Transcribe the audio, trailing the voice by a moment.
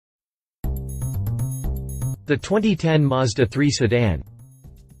The 2010 Mazda 3 Sedan.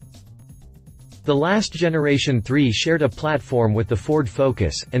 The last generation 3 shared a platform with the Ford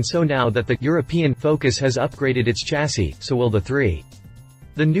Focus, and so now that the European Focus has upgraded its chassis, so will the 3.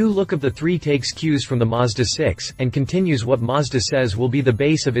 The new look of the 3 takes cues from the Mazda 6, and continues what Mazda says will be the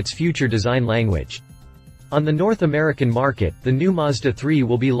base of its future design language. On the North American market, the new Mazda 3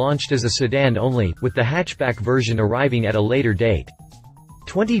 will be launched as a sedan only, with the hatchback version arriving at a later date.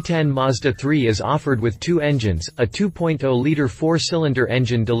 2010 Mazda 3 is offered with two engines, a 2.0-liter four-cylinder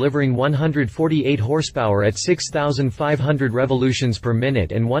engine delivering 148 horsepower at 6,500 revolutions per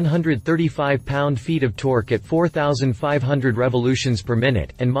minute and 135 pound-feet of torque at 4,500 revolutions per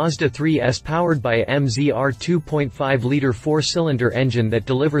minute, and Mazda 3S powered by a MZR 2.5-liter four-cylinder engine that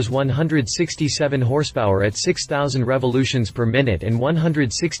delivers 167 horsepower at 6,000 revolutions per minute and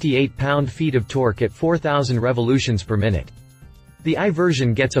 168 pound-feet of torque at 4,000 revolutions per minute. The I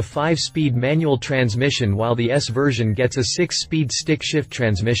version gets a 5-speed manual transmission while the S version gets a 6-speed stick-shift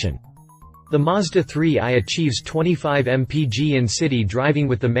transmission. The Mazda 3i achieves 25 mpg in city driving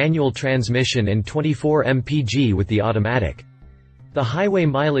with the manual transmission and 24 mpg with the automatic. The highway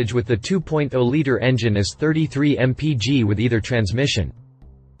mileage with the 2.0-liter engine is 33 mpg with either transmission.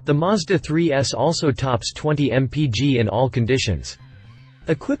 The Mazda 3S also tops 20 mpg in all conditions.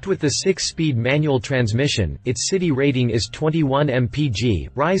 Equipped with the 6-speed manual transmission, its city rating is 21 mpg,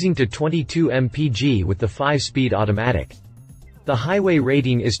 rising to 22 mpg with the 5-speed automatic. The highway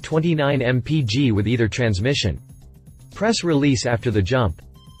rating is 29 mpg with either transmission. Press release after the jump.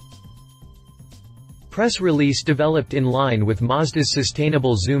 Press release developed in line with Mazda's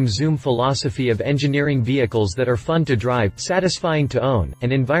sustainable zoom philosophy of engineering vehicles that are fun to drive, satisfying to own,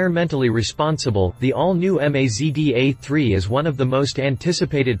 and environmentally responsible. The all-new Mazda 3 is one of the most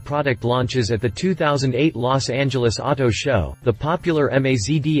anticipated product launches at the 2008 Los Angeles Auto Show. The popular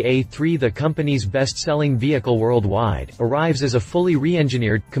Mazda 3, the company's best-selling vehicle worldwide, arrives as a fully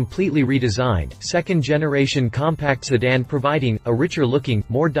re-engineered, completely redesigned, second-generation compact sedan providing a richer-looking,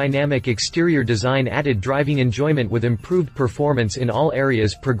 more dynamic exterior design, added driving enjoyment with improved performance in all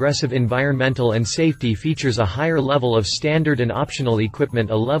areas, progressive environmental and safety features, a higher level of standard and optional equipment,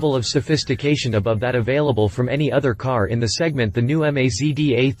 a level of sophistication above that available from any other car in the segment. The new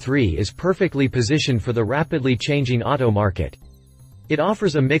Mazda 3 is perfectly positioned for the rapidly changing auto market. It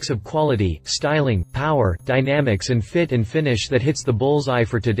offers a mix of quality, styling, power, dynamics and fit and finish that hits the bullseye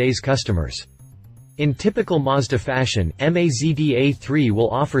for today's customers. In typical Mazda fashion, Mazda 3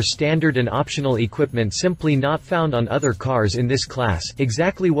 will offer standard and optional equipment simply not found on other cars in this class,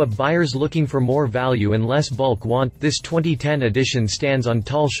 exactly what buyers looking for more value and less bulk want. This 2010 edition stands on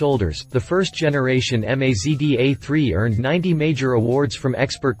tall shoulders. The first-generation Mazda 3 earned 90 major awards from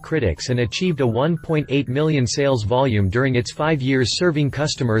expert critics and achieved a 1.8 million sales volume during its 5 years, serving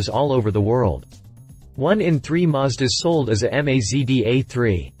customers all over the world. 1 in 3 Mazdas sold as a Mazda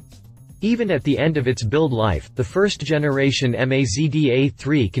 3. Even at the end of its build life, the first-generation Mazda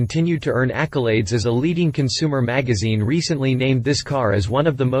 3 continued to earn accolades as a leading consumer magazine recently named this car as one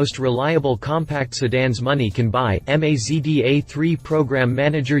of the most reliable compact sedans money can buy. Mazda 3 program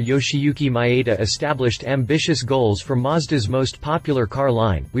manager Yoshiyuki Maeda established ambitious goals for Mazda's most popular car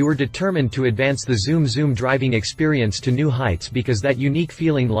line. We were determined to advance the zoom driving experience to new heights because that unique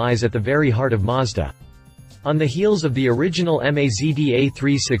feeling lies at the very heart of Mazda. On the heels of the original Mazda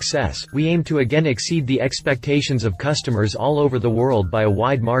 3's success, we aim to again exceed the expectations of customers all over the world by a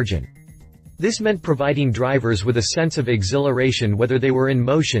wide margin. This meant providing drivers with a sense of exhilaration whether they were in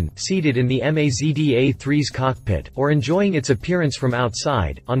motion, seated in the Mazda 3's cockpit, or enjoying its appearance from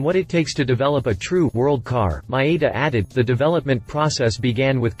outside. On what it takes to develop a true world car, Maeda added, the development process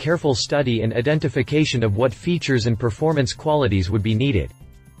began with careful study and identification of what features and performance qualities would be needed.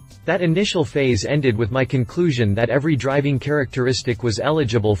 That initial phase ended with my conclusion that every driving characteristic was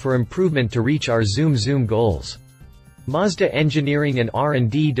eligible for improvement to reach our zoom goals. Mazda engineering and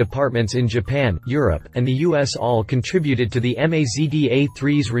R&D departments in Japan, Europe, and the US all contributed to the Mazda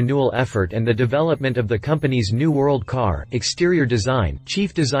 3's renewal effort and the development of the company's new world car. Exterior design.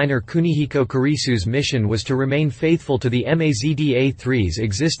 Chief designer Kunihiko Kurisu's mission was to remain faithful to the Mazda 3's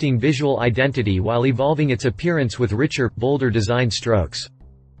existing visual identity while evolving its appearance with richer, bolder design strokes.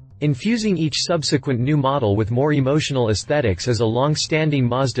 Infusing each subsequent new model with more emotional aesthetics is a long-standing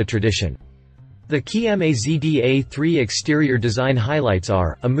Mazda tradition. The key Mazda 3 exterior design highlights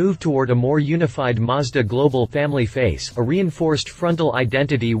are, a move toward a more unified Mazda global family face, a reinforced frontal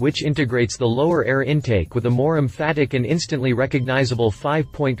identity which integrates the lower air intake with a more emphatic and instantly recognizable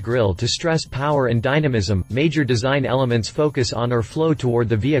 5-point grille to stress power and dynamism. Major design elements focus on or flow toward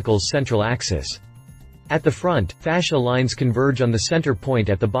the vehicle's central axis. At the front, fascia lines converge on the center point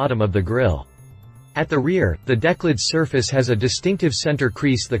at the bottom of the grille. At the rear, the decklid surface has a distinctive center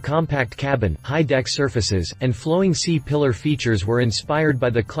crease. The compact cabin, high-deck surfaces, and flowing C-pillar features were inspired by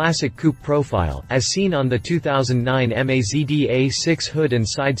the classic coupe profile, as seen on the 2009 Mazda A6. Hood and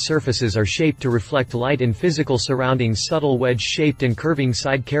side surfaces are shaped to reflect light and physical surroundings. Subtle wedge-shaped and curving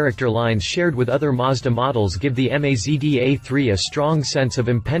side character lines shared with other Mazda models give the Mazda A3 a strong sense of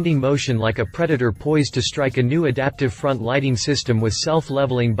impending motion, like a predator poised to strike. A new adaptive front lighting system with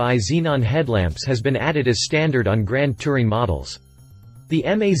self-leveling bi-xenon headlamps has been added as standard on Grand Touring models. The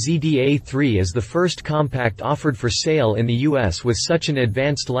Mazda A3 is the first compact offered for sale in the US with such an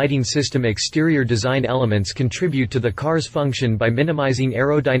advanced lighting system. Exterior design elements contribute to the car's function by minimizing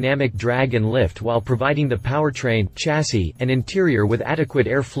aerodynamic drag and lift while providing the powertrain, chassis, and interior with adequate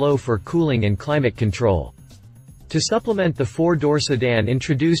airflow for cooling and climate control. To supplement the four-door sedan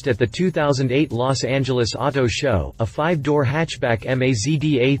introduced at the 2008 Los Angeles Auto Show, a five-door hatchback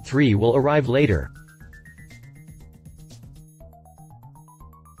Mazda A3 will arrive later.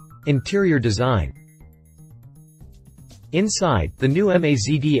 Interior design. Inside, the new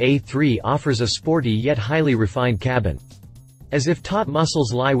Mazda A3 offers a sporty yet highly refined cabin. As if taut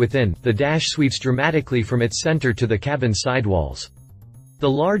muscles lie within, the dash sweeps dramatically from its center to the cabin sidewalls. The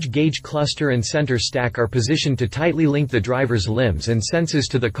large gauge cluster and center stack are positioned to tightly link the driver's limbs and senses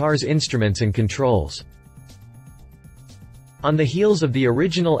to the car's instruments and controls. On the heels of the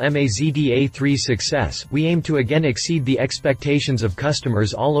original Mazda A3's success, we aim to again exceed the expectations of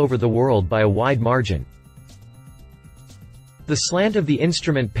customers all over the world by a wide margin. The slant of the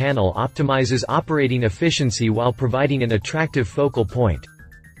instrument panel optimizes operating efficiency while providing an attractive focal point.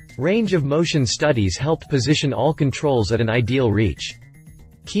 Range of motion studies helped position all controls at an ideal reach.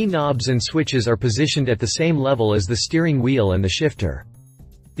 Key knobs and switches are positioned at the same level as the steering wheel and the shifter.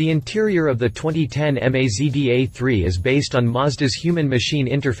 The interior of the 2010 Mazda A3 is based on Mazda's human-machine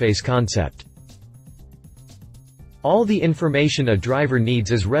interface concept. All the information a driver needs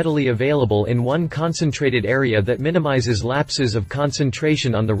is readily available in one concentrated area that minimizes lapses of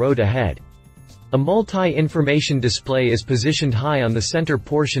concentration on the road ahead. A multi-information display is positioned high on the center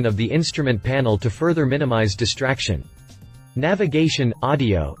portion of the instrument panel to further minimize distraction. Navigation,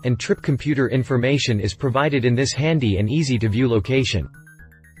 audio, and trip computer information is provided in this handy and easy-to-view location.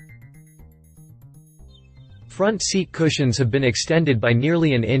 Front seat cushions have been extended by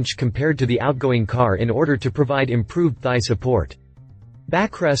nearly an inch compared to the outgoing car in order to provide improved thigh support.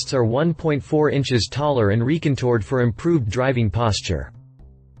 Backrests are 1.4 inches taller and recontoured for improved driving posture.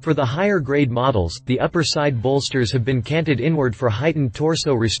 For the higher-grade models, the upper side bolsters have been canted inward for heightened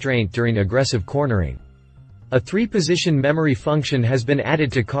torso restraint during aggressive cornering. A 3-position memory function has been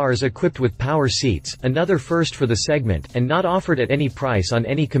added to cars equipped with power seats, another first for the segment, and not offered at any price on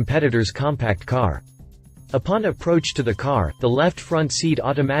any competitor's compact car. Upon approach to the car, the left front seat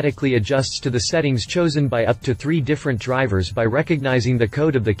automatically adjusts to the settings chosen by up to 3 different drivers by recognizing the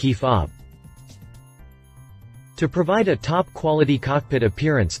code of the key fob. To provide a top-quality cockpit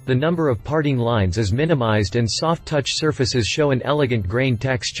appearance, the number of parting lines is minimized and soft-touch surfaces show an elegant grain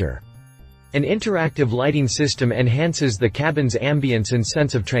texture. An interactive lighting system enhances the cabin's ambience and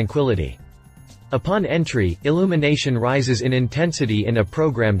sense of tranquility. Upon entry, illumination rises in intensity in a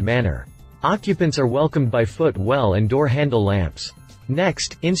programmed manner. Occupants are welcomed by footwell and door handle lamps.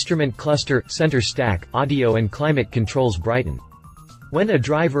 Next, instrument cluster, center stack, audio and climate controls brighten. When a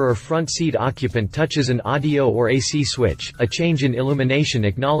driver or front seat occupant touches an audio or AC switch, a change in illumination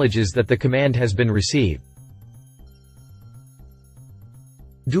acknowledges that the command has been received.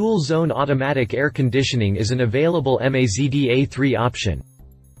 Dual-zone automatic air conditioning is an available Mazda A3 option.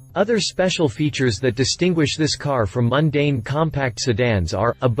 Other special features that distinguish this car from mundane compact sedans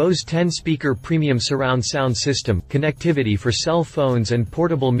are, a Bose 10-speaker premium surround sound system, connectivity for cell phones and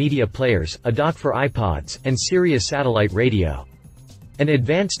portable media players, a dock for iPods, and Sirius satellite radio. An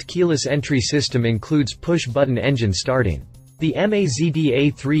advanced keyless entry system includes push-button engine starting. The Mazda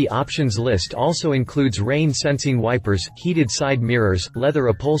A3 options list also includes rain-sensing wipers, heated side mirrors, leather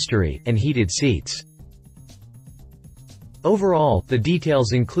upholstery, and heated seats. Overall, the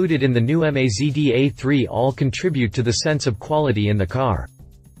details included in the new Mazda A3 all contribute to the sense of quality in the car.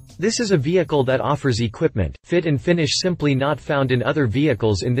 This is a vehicle that offers equipment, fit and finish simply not found in other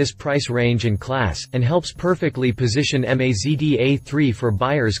vehicles in this price range and class, and helps perfectly position Mazda A3 for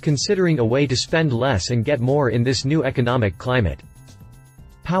buyers considering a way to spend less and get more in this new economic climate.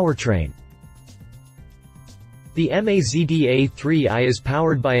 Powertrain. The Mazda3i is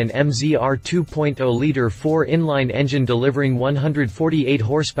powered by an MZR 2.0-liter 4-inline engine delivering 148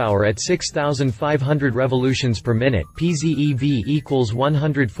 horsepower at 6,500 revolutions per minute. PZEV equals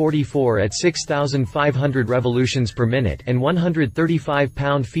 144 at 6,500 revolutions per minute and 135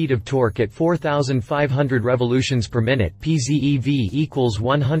 pound-feet of torque at 4,500 revolutions per minute. PZEV equals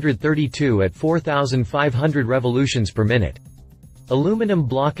 132 at 4,500 revolutions per minute. Aluminum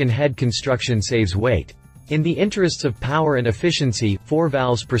block and head construction saves weight. In the interests of power and efficiency, 4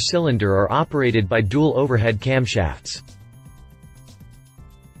 valves per cylinder are operated by dual overhead camshafts.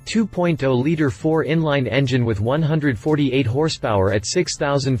 2.0-liter 4-inline engine with 148 horsepower at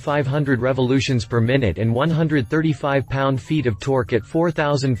 6,500 revolutions per minute and 135 pound-feet of torque at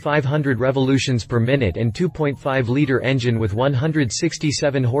 4,500 revolutions per minute, and 2.5-liter engine with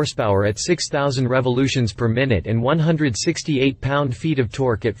 167 horsepower at 6,000 revolutions per minute and 168 pound-feet of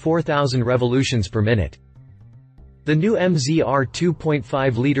torque at 4,000 revolutions per minute. The new MZR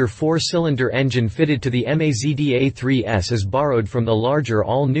 2.5-liter 4-cylinder engine fitted to the Mazda3S is borrowed from the larger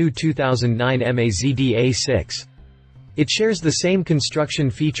all-new 2009 Mazda6. It shares the same construction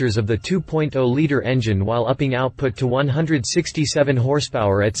features of the 2.0-liter engine while upping output to 167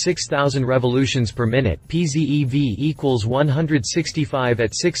 horsepower at 6,000 revolutions per minute. PZEV equals 165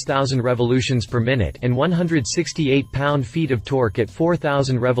 at 6,000 revolutions per minute and 168 pound-feet of torque at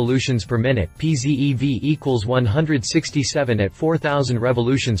 4,000 revolutions per minute. PZEV equals 167 at 4,000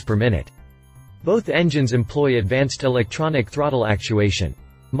 revolutions per minute. Both engines employ advanced electronic throttle actuation.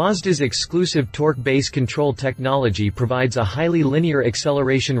 Mazda's exclusive torque-base control technology provides a highly linear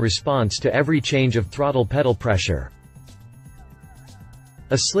acceleration response to every change of throttle pedal pressure.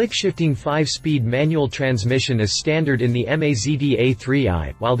 A slick-shifting 5-speed manual transmission is standard in the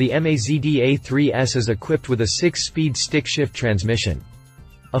Mazda3i, while the Mazda3S is equipped with a 6-speed stick-shift transmission.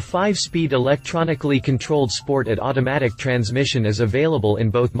 A 5-speed electronically controlled Sport & automatic transmission is available in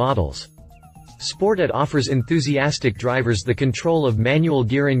both models. Sport & offers enthusiastic drivers the control of manual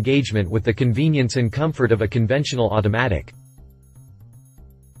gear engagement with the convenience and comfort of a conventional automatic.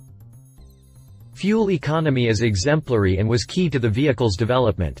 Fuel economy is exemplary and was key to the vehicle's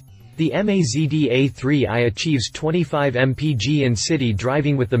development. The Mazda3i achieves 25 mpg in city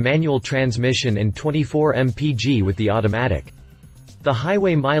driving with the manual transmission and 24 mpg with the automatic. The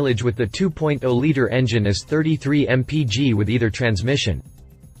highway mileage with the 2.0-liter engine is 33 mpg with either transmission.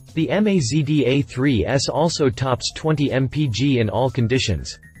 The Mazda3S also tops 20 mpg in all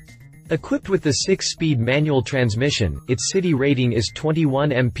conditions. Equipped with the 6-speed manual transmission, its city rating is 21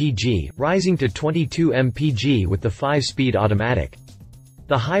 mpg, rising to 22 mpg with the 5-speed automatic.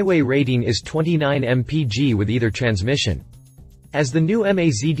 The highway rating is 29 mpg with either transmission. As the new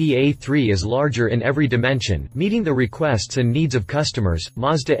Mazda3 is larger in every dimension, meeting the requests and needs of customers,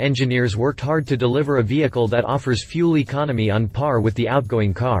 Mazda engineers worked hard to deliver a vehicle that offers fuel economy on par with the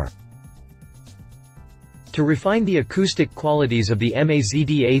outgoing car. To refine the acoustic qualities of the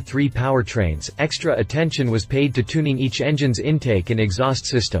Mazda3 powertrains, extra attention was paid to tuning each engine's intake and exhaust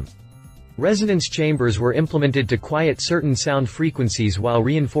system. Resonance chambers were implemented to quiet certain sound frequencies while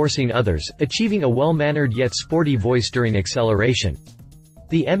reinforcing others, achieving a well-mannered yet sporty voice during acceleration.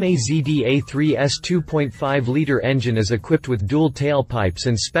 The Mazda3's 2.5-liter engine is equipped with dual tailpipes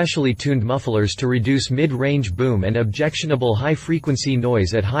and specially tuned mufflers to reduce mid-range boom and objectionable high-frequency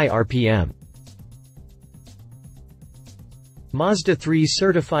noise at high RPM. Mazda3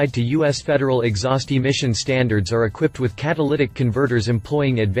 certified to U.S. federal exhaust emission standards are equipped with catalytic converters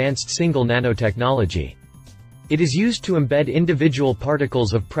employing advanced single nanotechnology. It is used to embed individual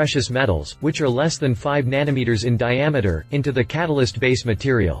particles of precious metals, which are less than 5 nanometers in diameter, into the catalyst base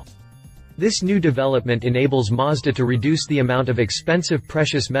material. This new development enables Mazda to reduce the amount of expensive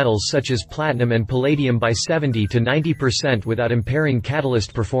precious metals such as platinum and palladium by 70 to 90% without impairing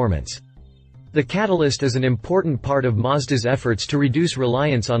catalyst performance. The catalyst is an important part of Mazda's efforts to reduce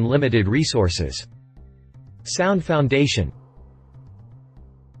reliance on limited resources. Sound foundation.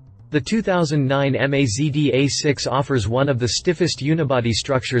 The 2009 Mazda6 offers one of the stiffest unibody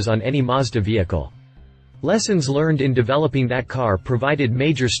structures on any Mazda vehicle. Lessons learned in developing that car provided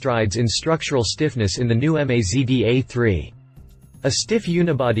major strides in structural stiffness in the new Mazda3. A stiff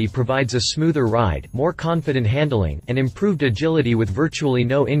unibody provides a smoother ride, more confident handling, and improved agility with virtually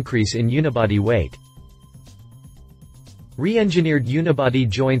no increase in unibody weight. Re-engineered unibody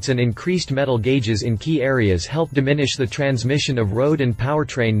joints and increased metal gauges in key areas help diminish the transmission of road and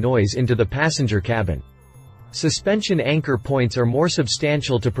powertrain noise into the passenger cabin. Suspension anchor points are more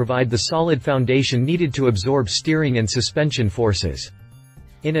substantial to provide the solid foundation needed to absorb steering and suspension forces.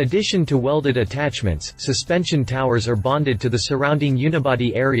 In addition to welded attachments, suspension towers are bonded to the surrounding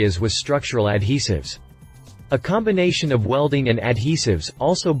unibody areas with structural adhesives. A combination of welding and adhesives,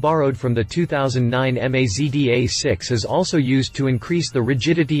 also borrowed from the 2009 Mazda6, is also used to increase the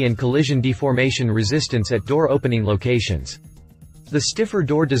rigidity and collision deformation resistance at door opening locations. The stiffer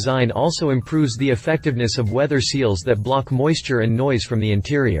door design also improves the effectiveness of weather seals that block moisture and noise from the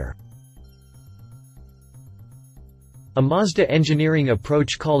interior. A Mazda engineering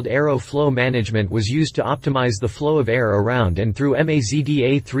approach called aero flow management was used to optimize the flow of air around and through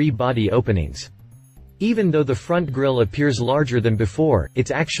Mazda3 body openings. Even though the front grille appears larger than before, it's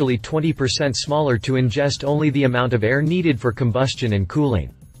actually 20% smaller to ingest only the amount of air needed for combustion and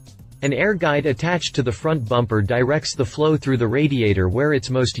cooling. An air guide attached to the front bumper directs the flow through the radiator where it's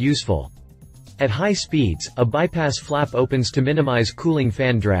most useful. At high speeds, a bypass flap opens to minimize cooling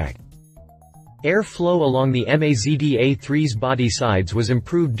fan drag. Air flow along the Mazda3's body sides was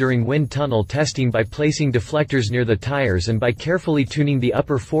improved during wind tunnel testing by placing deflectors near the tires and by carefully tuning the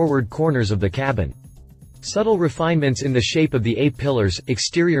upper forward corners of the cabin. Subtle refinements in the shape of the A-pillars,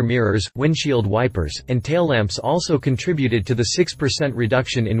 exterior mirrors, windshield wipers, and tail lamps also contributed to the 6%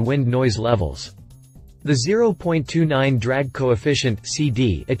 reduction in wind noise levels. The 0.29 drag coefficient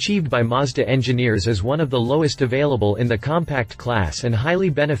 (CD) achieved by Mazda engineers is one of the lowest available in the compact class and highly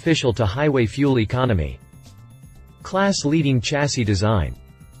beneficial to highway fuel economy. Class-leading chassis design.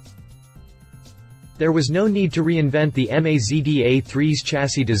 There was no need to reinvent the Mazda3's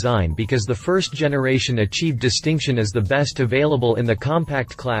chassis design because the first generation achieved distinction as the best available in the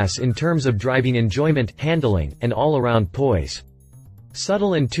compact class in terms of driving enjoyment, handling, and all-around poise.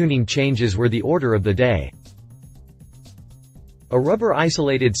 Subtle and tuning changes were the order of the day. A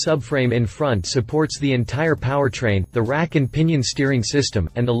rubber-isolated subframe in front supports the entire powertrain, the rack and pinion steering system,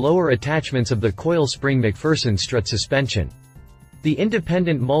 and the lower attachments of the coil spring McPherson strut suspension. The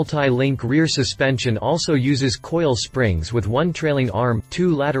independent multi-link rear suspension also uses coil springs with one trailing arm,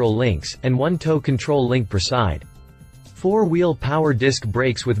 two lateral links, and one tow control link per side. Four-wheel power disc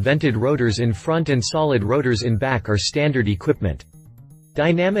brakes with vented rotors in front and solid rotors in back are standard equipment.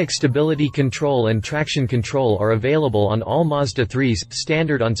 Dynamic stability control and traction control are available on all Mazda 3s,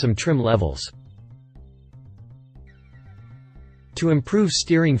 standard on some trim levels. To improve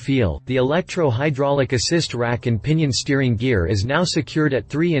steering feel, the electro-hydraulic assist rack and pinion steering gear is now secured at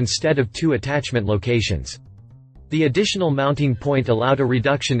 3 instead of 2 attachment locations. The additional mounting point allowed a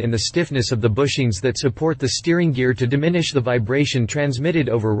reduction in the stiffness of the bushings that support the steering gear to diminish the vibration transmitted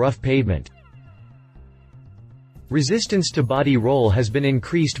over rough pavement. Resistance to body roll has been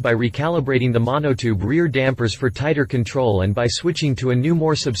increased by recalibrating the monotube rear dampers for tighter control and by switching to a new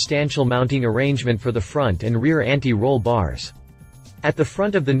more substantial mounting arrangement for the front and rear anti-roll bars. At the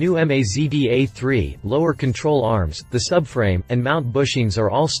front of the new Mazda3, lower control arms, the subframe, and mount bushings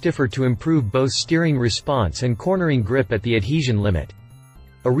are all stiffer to improve both steering response and cornering grip at the adhesion limit.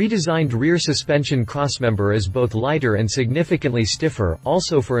 A redesigned rear suspension crossmember is both lighter and significantly stiffer,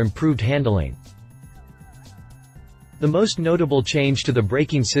 also for improved handling. The most notable change to the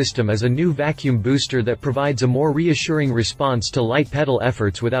braking system is a new vacuum booster that provides a more reassuring response to light pedal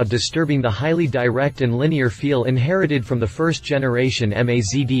efforts without disturbing the highly direct and linear feel inherited from the first-generation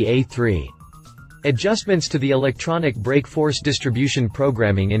Mazda3. Adjustments to the electronic brake force distribution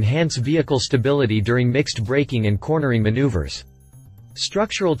programming enhance vehicle stability during mixed braking and cornering maneuvers.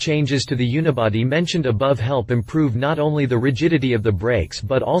 Structural changes to the unibody mentioned above help improve not only the rigidity of the brakes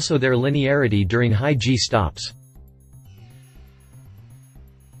but also their linearity during high G stops.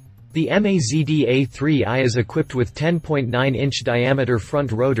 The Mazda3i is equipped with 10.9-inch diameter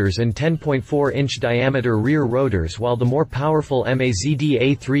front rotors and 10.4-inch diameter rear rotors, while the more powerful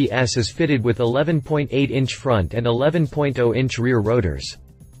Mazda3s is fitted with 11.8-inch front and 11.0-inch rear rotors.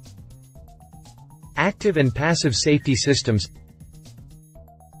 Active and passive safety systems.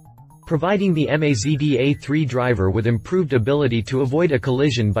 Providing the Mazda3 driver with improved ability to avoid a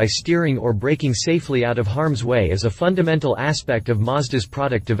collision by steering or braking safely out of harm's way is a fundamental aspect of Mazda's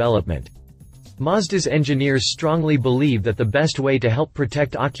product development. Mazda's engineers strongly believe that the best way to help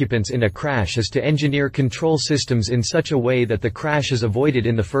protect occupants in a crash is to engineer control systems in such a way that the crash is avoided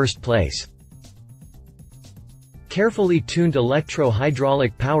in the first place. Carefully tuned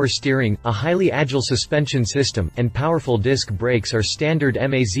electro-hydraulic power steering, a highly agile suspension system, and powerful disc brakes are standard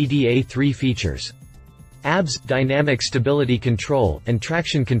Mazda3 features. ABS, dynamic stability control, and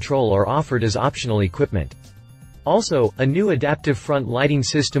traction control are offered as optional equipment. Also, a new adaptive front lighting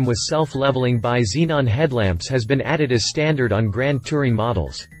system with self-leveling bi-xenon headlamps has been added as standard on Grand Touring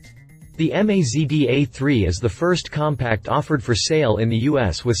models. The Mazda3 is the first compact offered for sale in the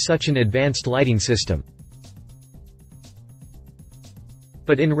US with such an advanced lighting system.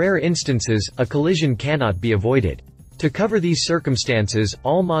 But in rare instances, a collision cannot be avoided. To cover these circumstances,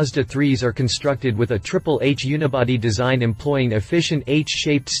 all Mazda 3s are constructed with a Triple H unibody design employing efficient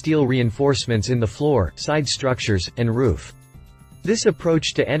H-shaped steel reinforcements in the floor, side structures, and roof. This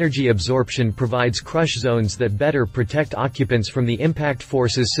approach to energy absorption provides crush zones that better protect occupants from the impact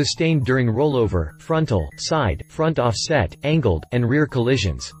forces sustained during rollover, frontal, side, front offset, angled, and rear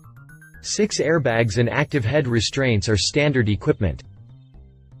collisions. 6 airbags and active head restraints are standard equipment.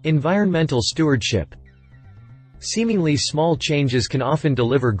 Environmental stewardship. Seemingly small changes can often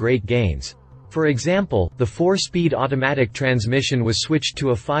deliver great gains. For example, the 4-speed automatic transmission was switched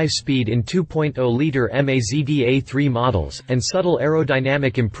to a 5-speed in 2.0-liter Mazda3 models, and subtle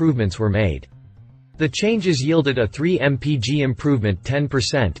aerodynamic improvements were made. The changes yielded a 3 mpg improvement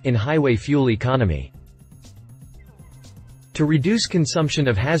 10% in highway fuel economy. To reduce consumption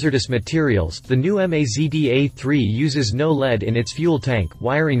of hazardous materials, the new Mazda3 uses no lead in its fuel tank,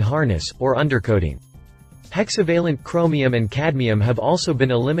 wiring harness, or undercoating. Hexavalent chromium and cadmium have also been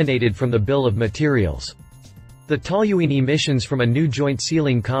eliminated from the bill of materials. The toluene emissions from a new joint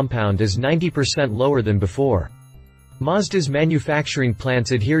sealing compound is 90% lower than before. Mazda's manufacturing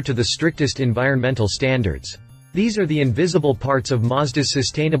plants adhere to the strictest environmental standards. These are the invisible parts of Mazda's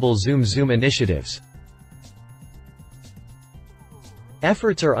sustainable Zoom initiatives.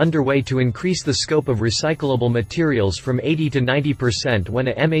 Efforts are underway to increase the scope of recyclable materials from 80 to 90% when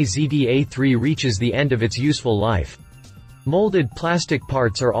a Mazda3 reaches the end of its useful life. Molded plastic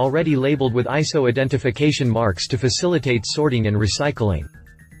parts are already labeled with ISO identification marks to facilitate sorting and recycling.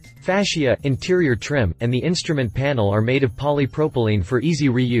 Fascia, interior trim, and the instrument panel are made of polypropylene for easy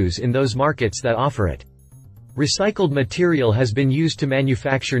reuse in those markets that offer it. Recycled material has been used to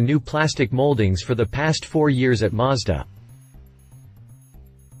manufacture new plastic moldings for the past 4 years at Mazda.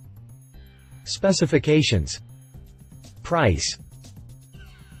 Specifications. Price.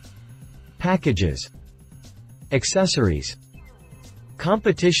 Packages. Accessories.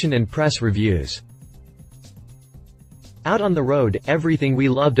 Competition and press reviews. Out on the road, everything we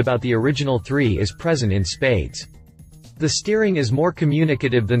loved about the original 3 is present in spades. The steering is more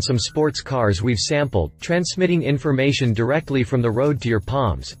communicative than some sports cars we've sampled, transmitting information directly from the road to your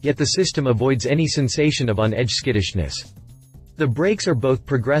palms, yet the system avoids any sensation of on-edge skittishness. The brakes are both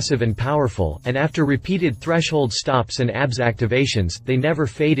progressive and powerful, and after repeated threshold stops and ABS activations, they never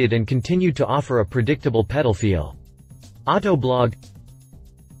faded and continued to offer a predictable pedal feel. Autoblog.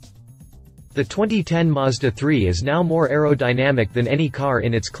 The 2010 Mazda 3 is now more aerodynamic than any car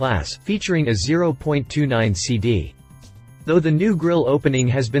in its class, featuring a 0.29 CD. Though the new grille opening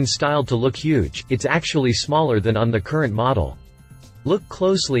has been styled to look huge, it's actually smaller than on the current model. Look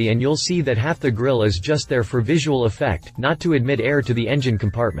closely and you'll see that half the grille is just there for visual effect, not to admit air to the engine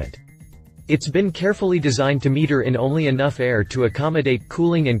compartment. It's been carefully designed to meter in only enough air to accommodate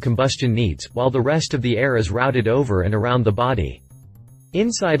cooling and combustion needs, while the rest of the air is routed over and around the body.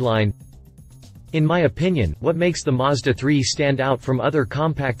 Inside line. In my opinion, what makes the Mazda 3 stand out from other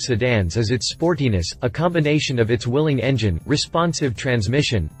compact sedans is its sportiness, a combination of its willing engine, responsive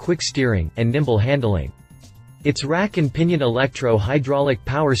transmission, quick steering, and nimble handling. Its rack and pinion electro-hydraulic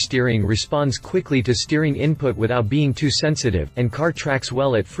power steering responds quickly to steering input without being too sensitive, and car tracks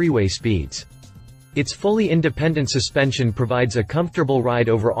well at freeway speeds. Its fully independent suspension provides a comfortable ride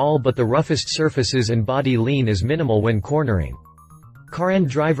over all but the roughest surfaces, and body lean is minimal when cornering. Car and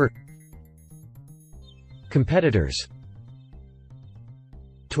driver. Competitors.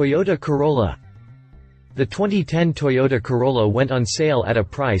 Toyota Corolla. The 2010 Toyota Corolla went on sale at a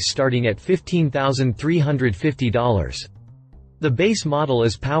price starting at $15,350. The base model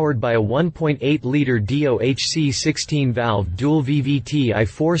is powered by a 1.8-liter DOHC 16-valve dual VVT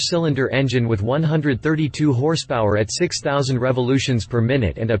I4-cylinder engine with 132 horsepower at 6,000 revolutions per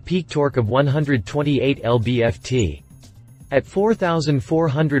minute and a peak torque of 128 lb-ft. At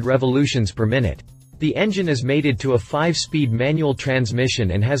 4,400 revolutions per minute. The engine is mated to a 5-speed manual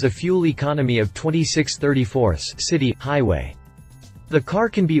transmission and has a fuel economy of 26/34 city, highway. The car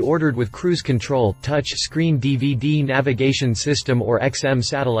can be ordered with cruise control, touch screen DVD navigation system or XM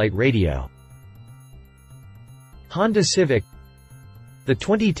satellite radio. Honda Civic. The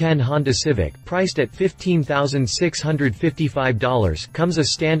 2010 Honda Civic, priced at $15,655, comes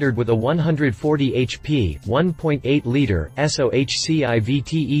as standard with a 140 HP, 1.8-liter, SOHC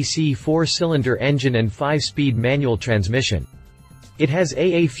IVTEC 4-cylinder engine and 5-speed manual transmission. It has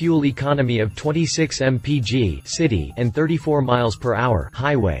AA fuel economy of 26 mpg city and 34 miles per hour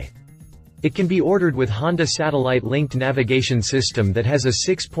highway. It can be ordered with Honda satellite-linked navigation system that has a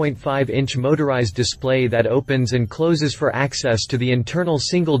 6.5-inch motorized display that opens and closes for access to the internal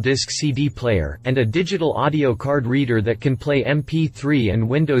single-disc CD player, and a digital audio card reader that can play MP3 and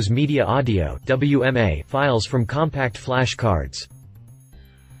Windows Media Audio (WMA) files from compact flash cards.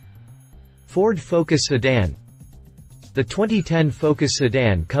 Ford Focus Sedan. The 2010 Focus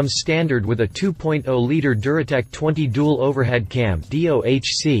Sedan comes standard with a 2.0-liter Duratec 20 dual overhead cam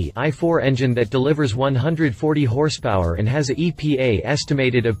 (DOHC) i4 engine that delivers 140 horsepower and has a EPA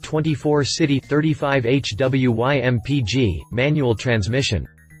estimated of 24 city 35 HWY-MPG manual transmission.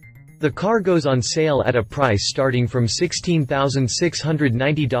 The car goes on sale at a price starting from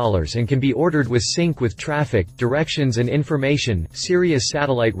 $16,690 and can be ordered with sync with traffic, directions and information, Sirius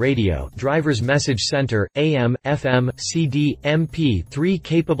satellite radio, driver's message center, AM, FM, CD, MP3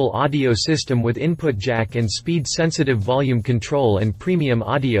 capable audio system with input jack and speed-sensitive volume control and premium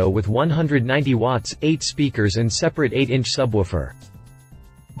audio with 190 watts, 8 speakers and separate 8-inch subwoofer.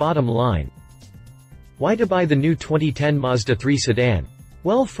 Bottom line. Why to buy the new 2010 Mazda 3 Sedan?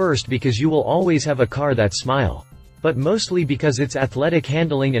 Well, first because you will always have a car that smiles. But mostly because its athletic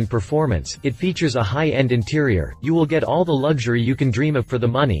handling and performance, it features a high-end interior, you will get all the luxury you can dream of for the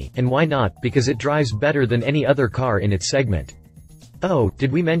money, and why not, because it drives better than any other car in its segment. Oh,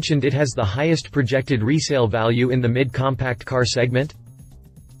 did we mention it has the highest projected resale value in the mid-compact car segment?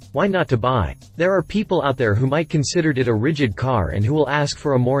 Why not to buy? There are people out there who might consider it a rigid car and who will ask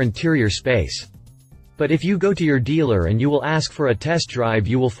for a more interior space. But if you go to your dealer and you will ask for a test drive,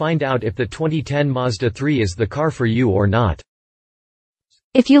 you will find out if the 2010 Mazda 3 is the car for you or not.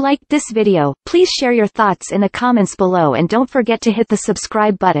 If you liked this video, please share your thoughts in the comments below and don't forget to hit the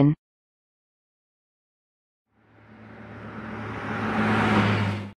subscribe button.